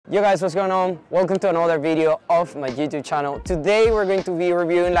Yo guys, what's going on? Welcome to another video of my YouTube channel. Today we're going to be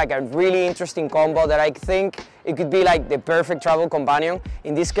reviewing like a really interesting combo that I think it could be like the perfect travel companion.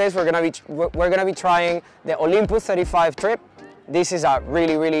 In this case, we're gonna be trying the Olympus 35 Trip. This is a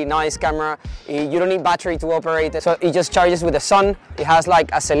really nice camera. You don't need battery to operate it, so it just charges with the sun. It has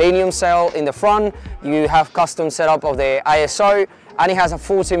like a selenium cell in the front. You have custom setup of the ISO, and it has a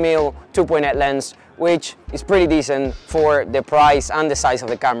 40mm 2.8 lens, which is pretty decent for the price and the size of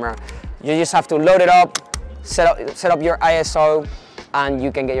the camera. You just have to load it up, set up your ISO, and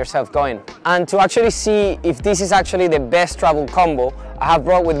you can get yourself going. And to actually see if this is actually the best travel combo, I have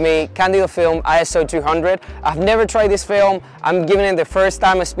brought with me Candido film ISO 200. I've never tried this film. I'm giving it the first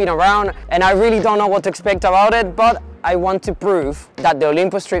time I spin around, and I really don't know what to expect about it, but I want to prove that the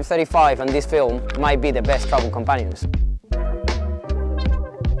Olympus Trip 35 and this film might be the best travel companions.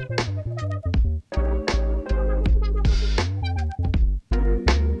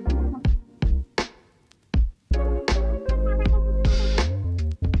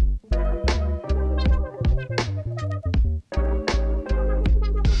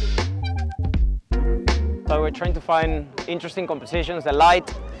 So we're trying to find interesting compositions. The light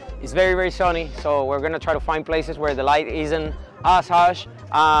is very sunny, so we're gonna try to find places where the light isn't as harsh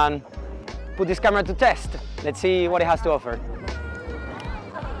and put this camera to test. Let's see what it has to offer.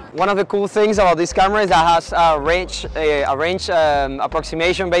 One of the cool things about this camera is that it has a range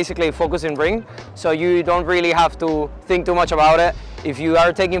approximation, basically focusing ring, so you don't really have to think too much about it. If you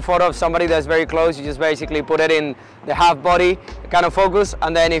are taking photo of somebody that's very close, you just basically put it in the half body kind of focus,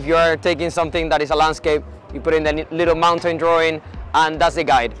 and then if you are taking something that is a landscape, you put in the little mountain drawing, and that's the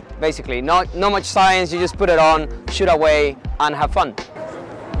guide. Basically, not much science, you just put it on, shoot away, and have fun.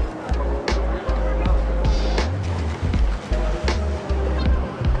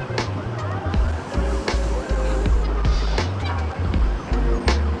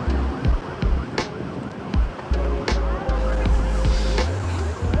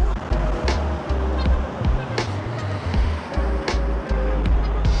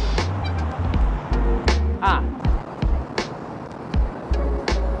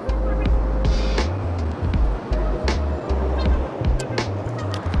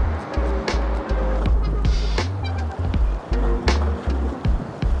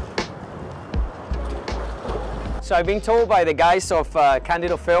 So I've been told by the guys of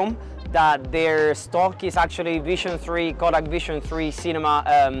Candido Film that their stock is actually Vision 3, Kodak Vision 3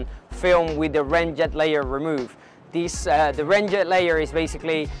 cinema film with the renjet layer removed. This, the renjet layer is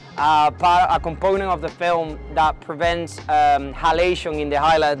basically a component of the film that prevents halation in the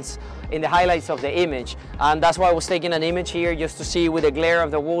highlights of the image, and that's why I was taking an image here just to see with the glare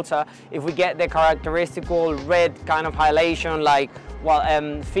of the water if we get the characteristical red kind of halation like what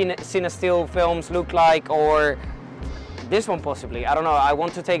Cinestill films look like, or this one possibly. I don't know. I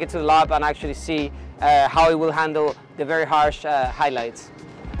want to take it to the lab and actually see how it will handle the very harsh highlights.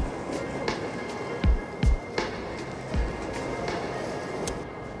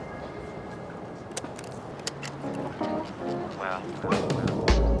 Wow.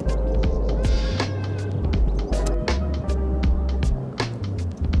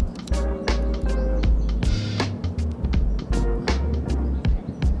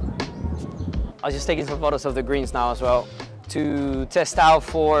 I was just taking some photos of the greens now as well to test out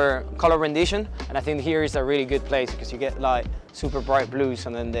for color rendition, and I think here is a really good place because you get like super bright blues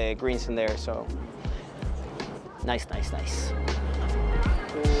and then the greens in there, so nice.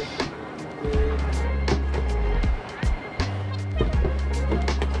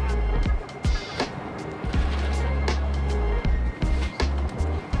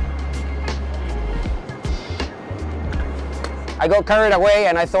 I got carried away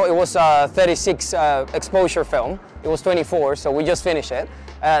and I thought it was a 36 exposure film. It was 24, so we just finished it.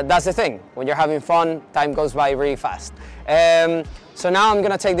 That's the thing, when you're having fun, time goes by really fast. So now I'm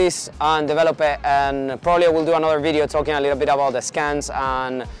gonna take this and develop it, and probably I will do another video talking a little bit about the scans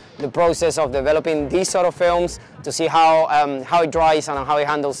and the process of developing these sort of films to see how it dries and how it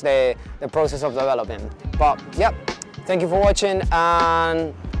handles the process of developing. But yeah, thank you for watching,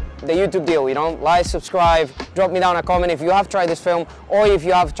 and the YouTube deal, you know, like, subscribe, drop me down a comment if you have tried this film or if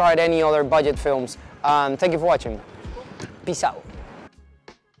you have tried any other budget films. Thank you for watching. Peace out.